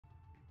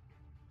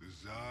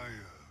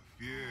Desire,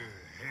 fear,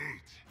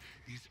 hate.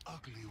 These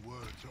ugly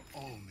words are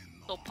all mean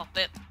Little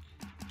puppet.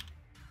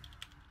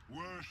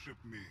 Worship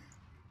me.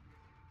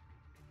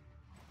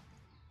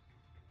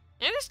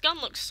 You know, this gun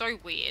looks so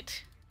weird.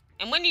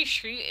 And when you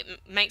shoot, it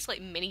makes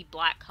like mini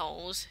black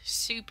holes.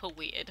 Super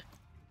weird.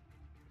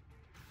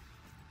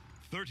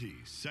 30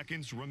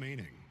 seconds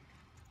remaining.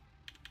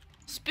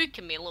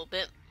 Spooking me a little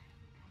bit.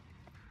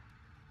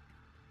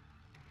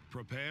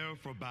 Prepare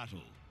for battle.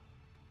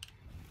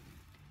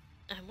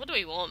 What do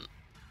we want?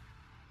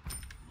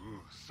 Ooh,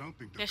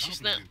 something to It's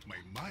just complement my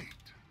might.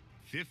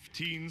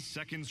 15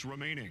 seconds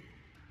remaining.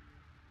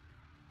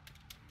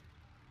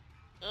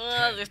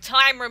 The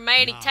time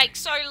remaining 9, takes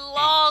so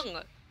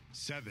long!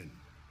 7,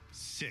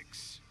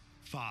 6,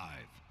 5,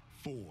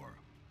 4,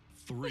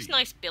 3, It's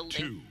nice building.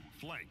 2,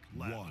 flank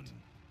left. 1.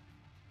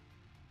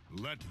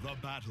 Let the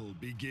battle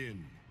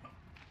begin.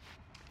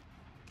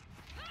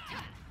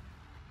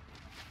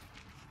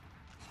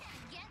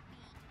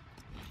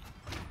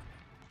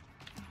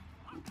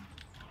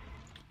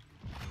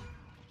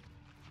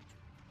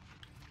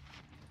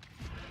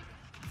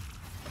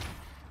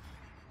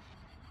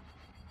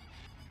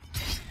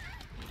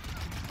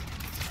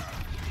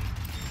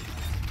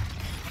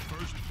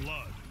 First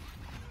blood.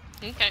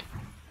 Okay.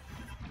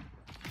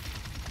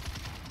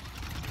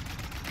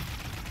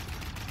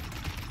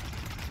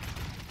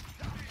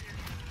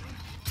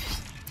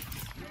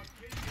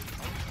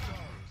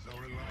 Stars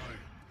are alive.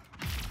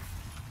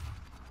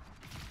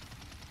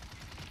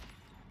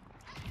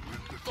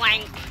 With the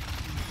Flank.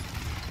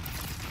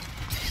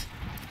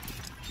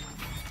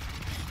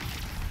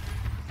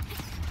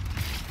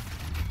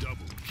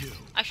 Double kill.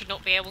 I should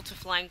not be able to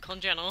flank on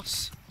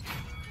Jenos.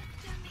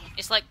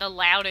 It's like the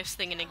loudest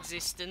thing in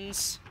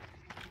existence.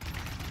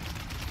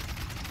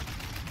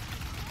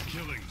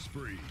 Killing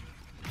spree.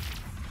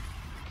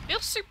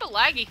 Feels super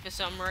laggy for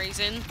some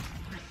reason.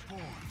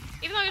 respawn.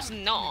 Even though it's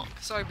not,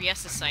 because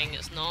OBS is saying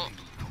it's not.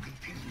 To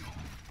continue.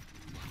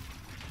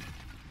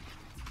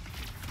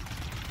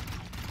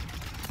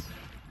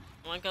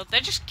 Oh my god, they're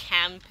just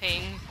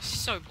camping.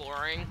 So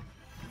boring.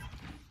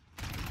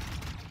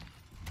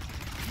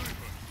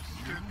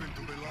 Step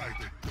into the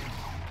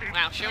light.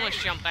 Wow, she almost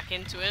jumped back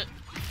into it.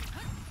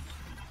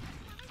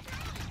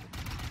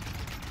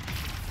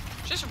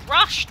 Just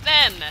rush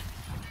them!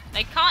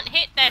 They can't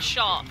hit their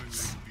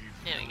shots.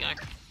 There we go.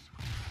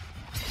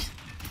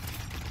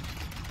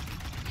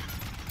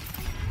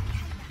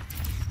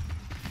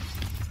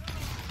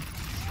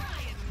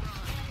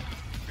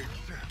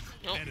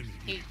 Nope,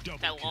 he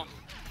fell off.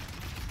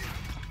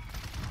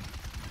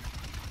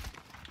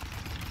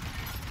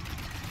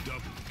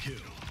 Double kill.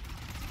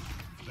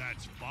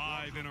 That's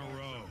 5 in a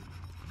row.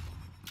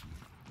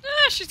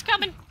 Ah, she's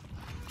coming!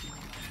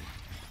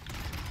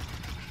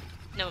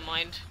 Never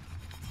mind.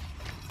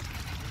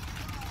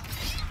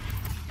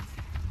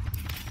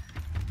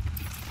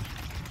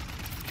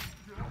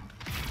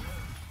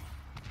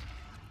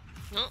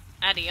 Oh,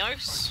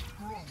 adios.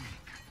 Grow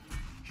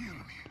weak. Heal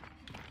me.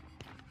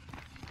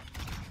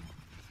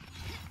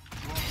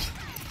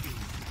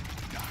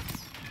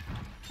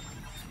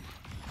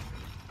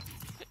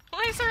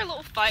 Why is there a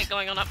little fight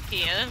going on up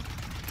here?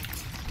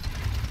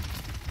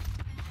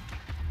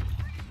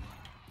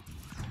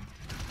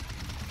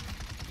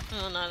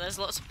 Oh no, there's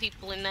lots of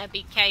people in there.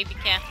 BK, be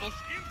careful.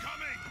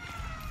 Incoming.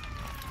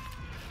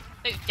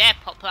 Who dare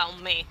pop out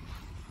on me?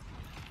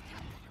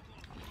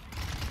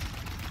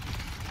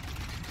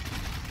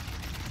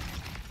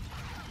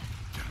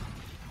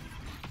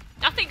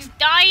 Nothing's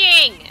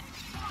dying!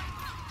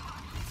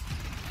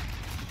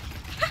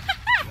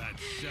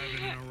 That's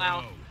 7 in a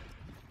Wow. row.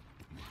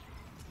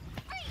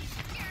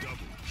 Double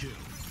kill.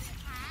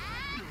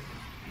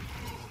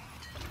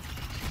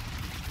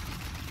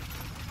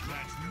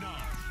 That's 9 in a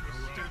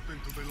row. Step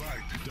into the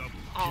light. Double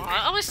Oh, kill.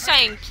 I was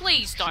saying,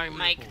 please don't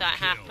make that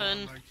Triple kill.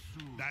 happen. Like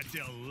Sue. That's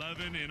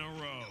 11 in a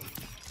row.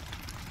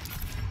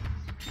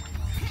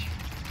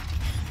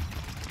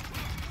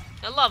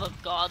 The love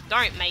of God,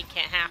 don't make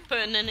it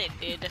happen, and it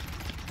did.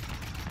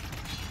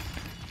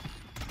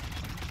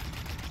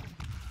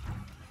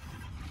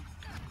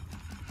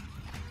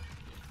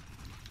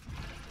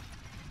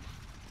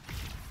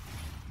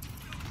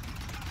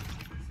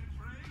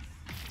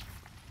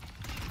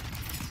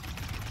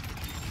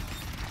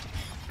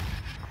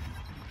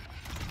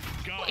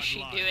 What is she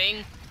Godlike.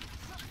 doing?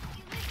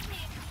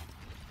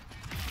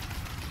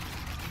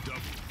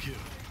 Double kill.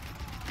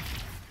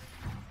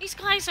 These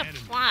guys are Enemy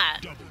flat.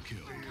 double kill.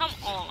 Come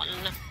on.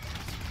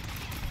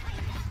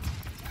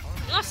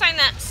 I'm not saying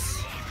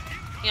that's,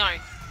 you know,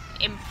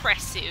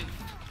 impressive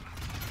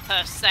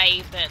per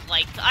se, but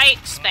like, I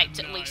expect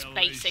at least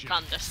basic Annihilation.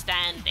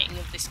 understanding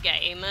of this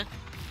game.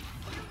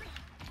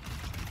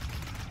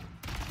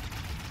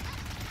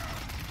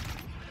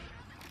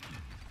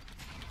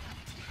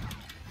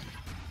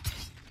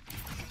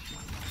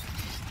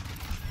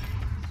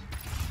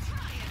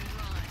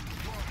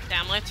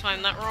 Damn, I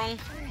timed that wrong.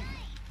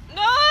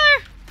 No!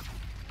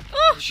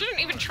 Oh, she didn't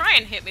even try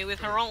and hit me with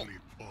her ult.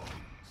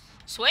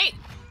 Sweet.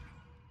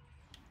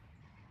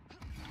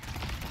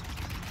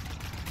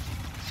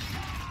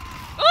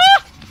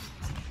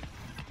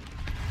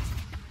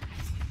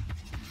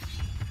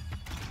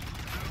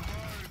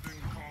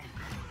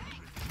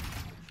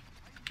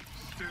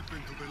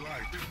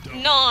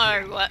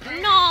 No!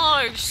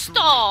 No!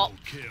 Stop!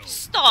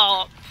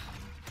 Stop!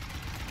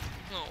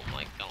 Oh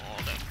my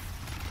god.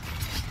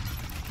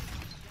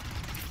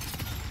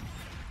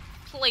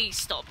 Please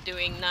stop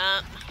doing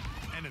that.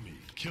 Enemy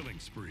killing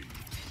spree.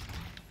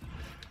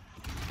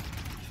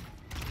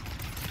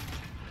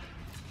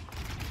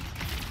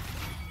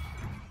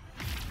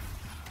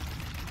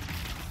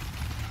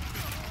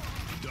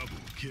 Double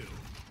kill.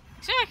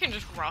 See, I can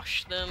just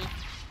rush them.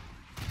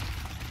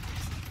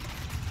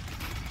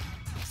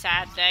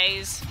 Sad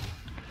days.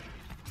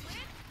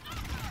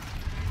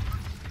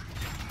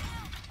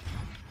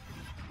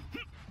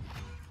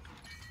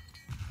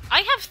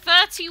 I have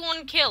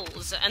 31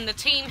 kills, and the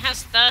team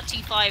has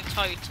 35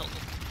 total.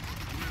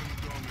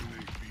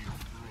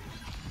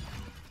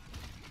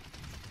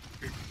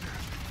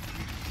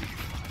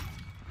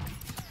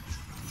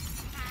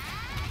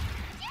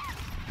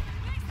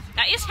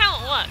 That is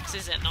how it works,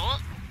 is it not?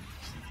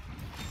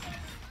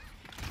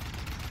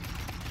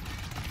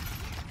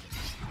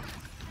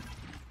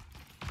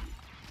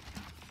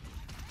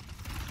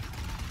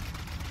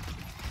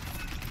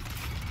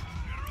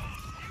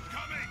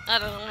 I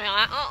don't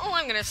know, all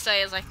I'm gonna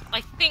say is I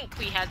think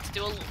we had to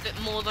do a little bit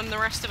more than the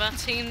rest of our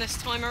team this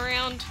time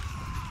around.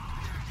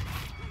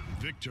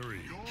 Victory.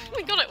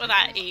 We got it with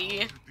that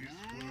E.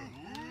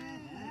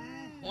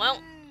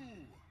 Well.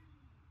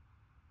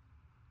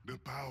 The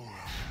power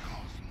of the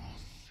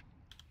cosmos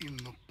in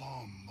the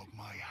palm of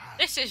my hand.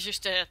 This is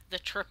just the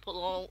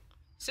triple ult.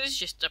 This is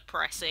just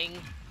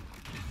depressing.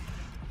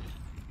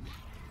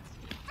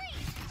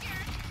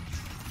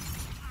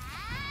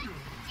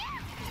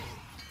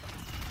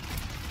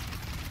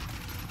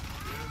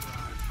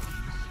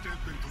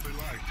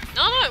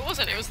 No, it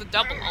wasn't. It was the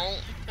double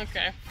ult.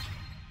 Okay.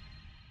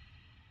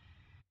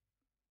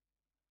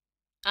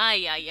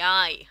 Ay, ay,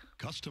 ay.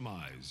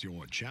 Customize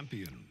your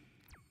champion.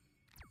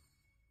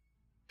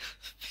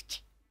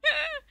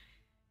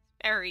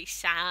 Very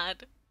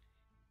sad.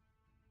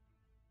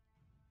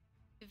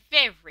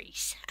 Very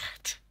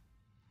sad.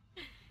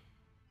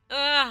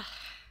 Ugh.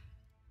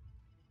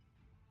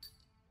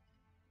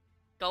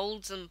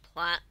 Golds and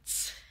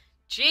plats.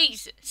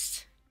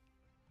 Jesus.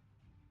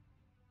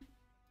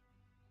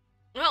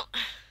 Well,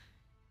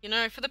 you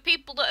know, for the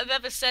people that have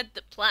ever said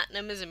that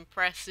platinum is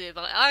impressive,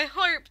 I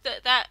hope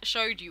that that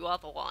showed you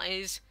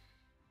otherwise.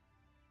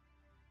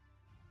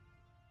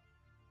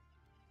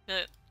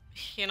 But,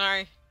 you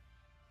know,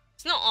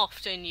 it's not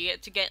often you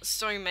get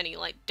so many,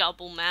 like,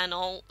 double man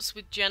ults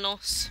with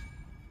Jenos.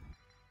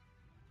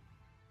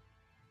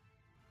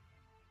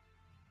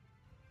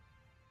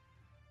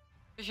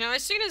 But, you know,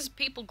 as soon as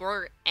people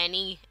grow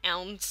any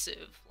ounce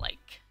of,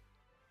 like,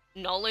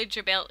 knowledge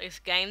about this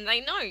game,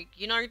 they know,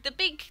 you know, the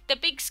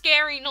big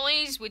scary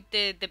noise with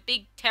the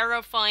big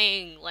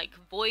terrifying, like,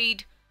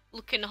 void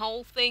looking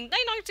hole thing,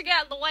 they know to get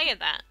out of the way of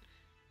that.